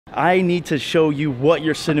I need to show you what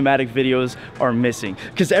your cinematic videos are missing,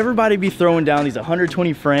 because everybody be throwing down these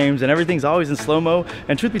 120 frames and everything's always in slow-mo,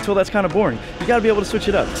 and truth be told, that's kind of boring. You gotta be able to switch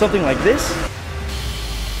it up. Something like this.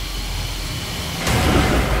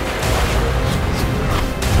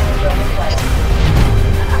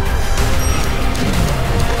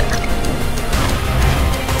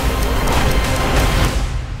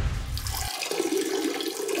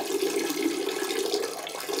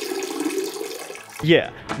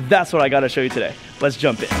 Yeah, that's what I gotta show you today. Let's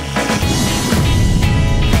jump in.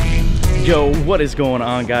 Yo, what is going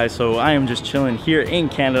on, guys? So I am just chilling here in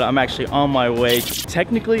Canada. I'm actually on my way.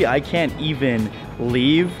 Technically, I can't even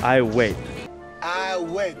leave. I wait.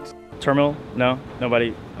 Terminal? No?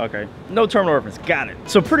 Nobody? Okay. No terminal reference. Got it.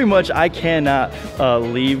 So pretty much I cannot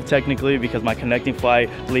leave technically because my connecting flight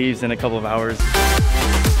leaves in a couple of hours.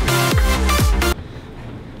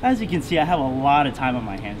 As you can see, I have a lot of time on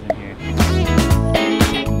my hands in here.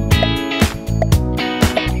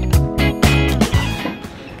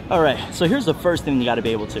 All right, so here's the first thing you gotta be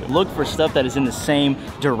able to look for stuff that is in the same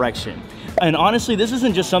direction. And honestly, this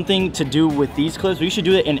isn't just something to do with these clips, but you should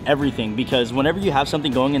do it in everything, because whenever you have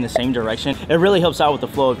something going in the same direction, it really helps out with the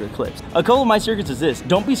flow of your clips. A couple of my secrets is this: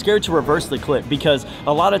 don't be scared to reverse the clip, because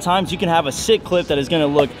a lot of times you can have a sick clip that is gonna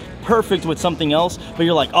look perfect with something else, but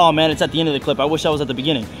you're like, oh man, it's at the end of the clip, I wish I was at the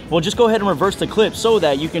beginning. Well, just go ahead and reverse the clip so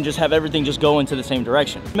that you can just have everything just go into the same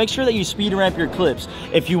direction. Make sure that you speed ramp your clips.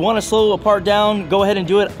 If you want to slow a part down, go ahead and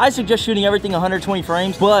do it. I suggest shooting everything 120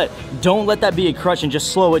 frames, but don't let that be a crutch and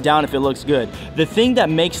just slow it down if it looks good. The thing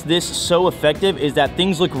that makes this so effective is that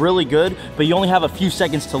things look really good, but you only have a few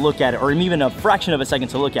seconds to look at it, or even a fraction of a second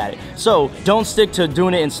to look at it. So don't stick to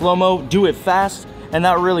doing it in slow-mo, do it fast, and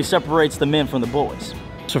that really separates the men from the boys.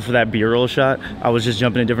 So for that B-roll shot, I was just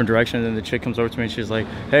jumping in different directions, and the chick comes over to me and she's like,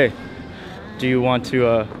 hey, do you want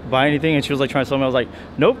to buy anything? And she was like trying to sell me. I was like,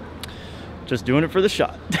 nope, just doing it for the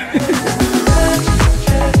shot.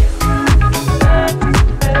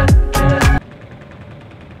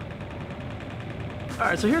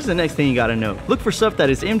 Alright, so here's the next thing you gotta know. Look for stuff that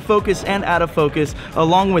is in focus and out of focus,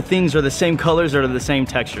 along with things that are the same colors or the same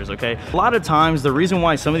textures, okay? A lot of times, the reason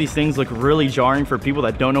why some of these things look really jarring for people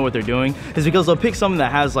that don't know what they're doing is because they'll pick something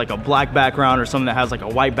that has like a black background or something that has like a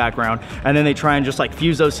white background, and then they try and just like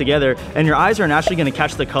fuse those together, and your eyes are naturally gonna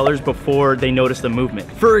catch the colors before they notice the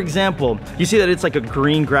movement. For example, you see that it's like a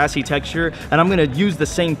green grassy texture, and I'm gonna use the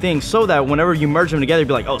same thing so that whenever you merge them together, you'll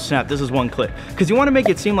be like, oh snap, this is one clip. Because you wanna make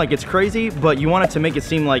it seem like it's crazy, but you want it to make it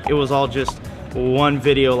seem like it was all just one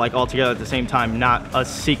video, like all together at the same time, not a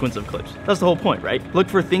sequence of clips. That's the whole point, right? Look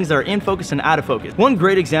for things that are in focus and out of focus. One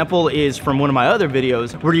great example is from one of my other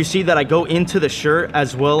videos where you see that I go into the shirt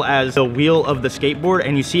as well as the wheel of the skateboard,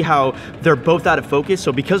 and you see how they're both out of focus.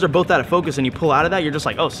 So because they're both out of focus and you pull out of that, you're just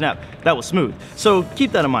like, oh snap, that was smooth. So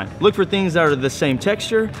keep that in mind. Look for things that are the same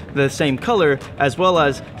texture, the same color, as well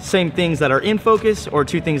as same things that are in focus or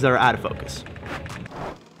two things that are out of focus.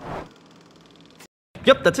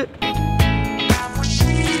 Yep, that's it.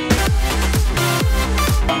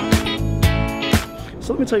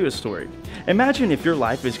 So let me tell you a story. Imagine if your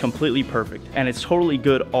life is completely perfect and it's totally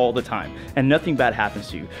good all the time and nothing bad happens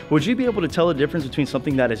to you. Would you be able to tell the difference between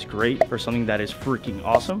something that is great or something that is freaking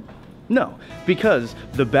awesome? No, because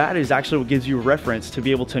the bad is actually what gives you reference to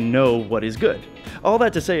be able to know what is good. All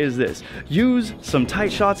that to say is this: use some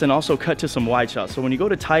tight shots and also cut to some wide shots. So when you go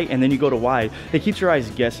to tight and then you go to wide, it keeps your eyes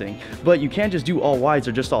guessing. But you can't just do all wides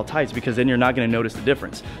or just all tights, because then you're not gonna notice the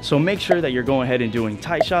difference. So make sure that you're going ahead and doing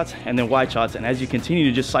tight shots and then wide shots. And as you continue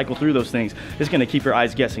to just cycle through those things, it's gonna keep your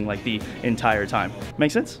eyes guessing like the entire time.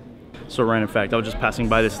 Make sense? So random fact, I was just passing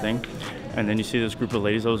by this thing, and then you see this group of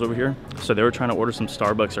ladies that was over here. So they were trying to order some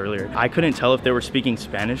Starbucks earlier. I couldn't tell if they were speaking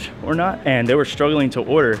Spanish or not, and they were struggling to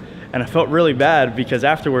order. And I felt really bad because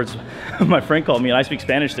afterwards, my friend called me and I speak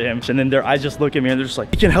Spanish to him. And then their eyes just look at me and they're just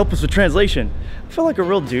like, you can help us with translation. I felt like a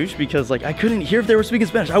real douche because like I couldn't hear if they were speaking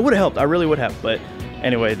Spanish. I would have helped, I really would have. But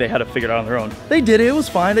anyway, they had to figure it out on their own. They did it, it was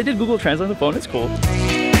fine. They did Google Translate on the phone, it's cool.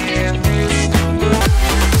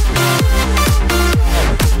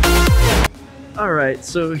 Alright,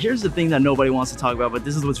 so here's the thing that nobody wants to talk about, but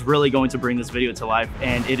this is what's really going to bring this video to life,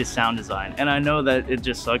 and it is sound design. And I know that it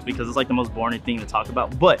just sucks because it's like the most boring thing to talk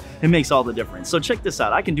about, but it makes all the difference. So check this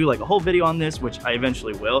out. I can do like a whole video on this, which I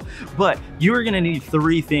eventually will, but you are gonna need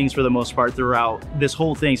 3 things for the most part throughout this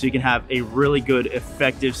whole thing so you can have a really good,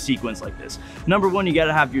 effective sequence like this. Number 1, you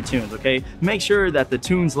gotta have your tunes, okay? Make sure that the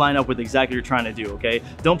tunes line up with exactly what you're trying to do, okay?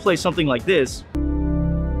 Don't play something like this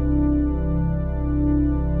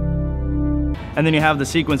and then you have the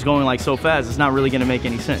sequence going like so fast, it's not really gonna make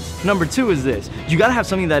any sense. Number two is this, you gotta have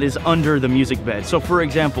something that is under the music bed. So for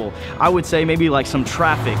example, I would say maybe like some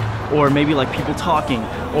traffic, or maybe like people talking,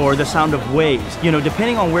 or the sound of waves, you know,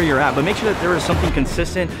 depending on where you're at, but make sure that there is something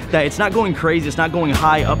consistent, that it's not going crazy, it's not going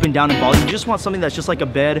high up and down in volume. You just want something that's just like a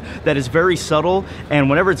bed that is very subtle, and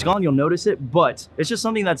whenever it's gone, you'll notice it, but it's just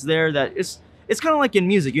something that's there that it's kind of like in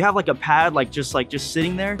music. You have like a pad like just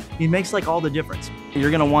sitting there. It makes like all the difference.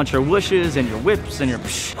 You're gonna want your whooshes and your whips and your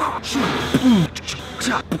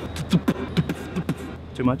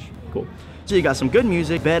too much? Cool. So you got some good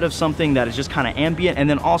music, bed of something that is just kind of ambient, and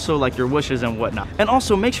then also like your whooshes and whatnot. And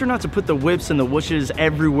also make sure not to put the whips and the whooshes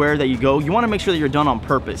everywhere that you go. You want to make sure that you're done on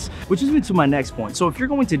purpose, which is into my next point. So if you're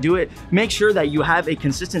going to do it, make sure that you have a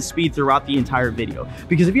consistent speed throughout the entire video.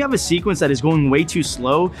 Because if you have a sequence that is going way too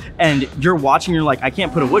slow and you're watching, you're like, I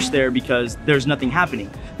can't put a whoosh there because there's nothing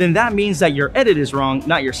happening, then that means that your edit is wrong,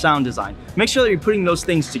 not your sound design. Make sure that you're putting those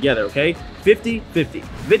things together, okay? 50-50.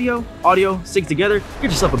 Video, audio, sync together. Get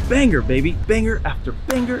yourself a banger, baby. Banger after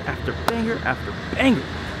banger after banger after banger.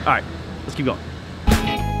 All right, let's keep going.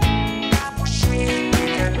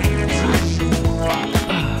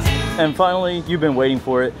 And finally, you've been waiting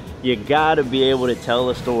for it. You gotta be able to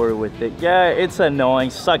tell a story with it. Yeah, it's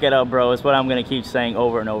annoying. Suck it up, bro. It's what I'm gonna keep saying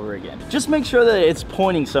over and over again. Just make sure that it's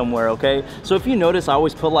pointing somewhere, okay? So if you notice, I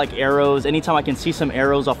always put like arrows. Anytime I can see some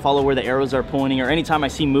arrows, I'll follow where the arrows are pointing, or anytime I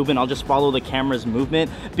see movement, I'll just follow the camera's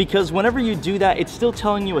movement, because whenever you do that, it's still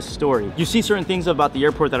telling you a story. You see certain things about the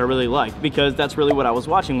airport that I really like, because that's really what I was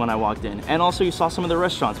watching when I walked in. And also you saw some of the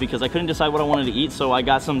restaurants, because I couldn't decide what I wanted to eat, so I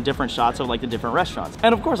got some different shots of like the different restaurants.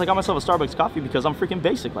 And of course, I got myself a Starbucks coffee because I'm freaking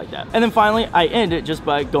basic like that. And then finally, I end it just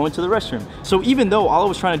by going to the restroom. So even though all I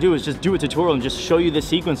was trying to do is just do a tutorial and just show you the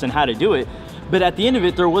sequence and how to do it, but at the end of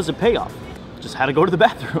it, there was a payoff. Just had to go to the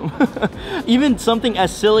bathroom. Even something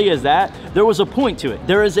as silly as that, there was a point to it.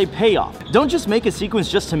 There is a payoff. Don't just make a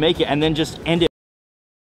sequence just to make it and then just end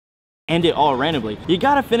it all randomly. You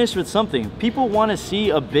gotta finish with something. People wanna see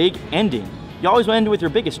a big ending. You always wanna end with your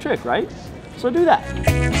biggest trick, right? So do that.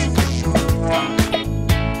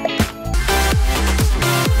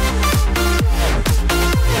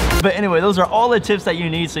 But anyway, those are all the tips that you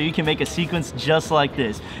need so you can make a sequence just like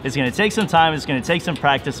this. It's gonna take some time, it's gonna take some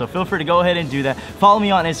practice, so feel free to go ahead and do that. Follow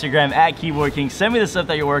me on Instagram at Keyboard King. Send me the stuff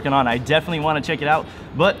that you're working on. I definitely wanna check it out.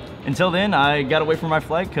 But until then, I gotta wait for my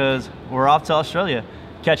flight because we're off to Australia.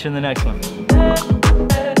 Catch you in the next one.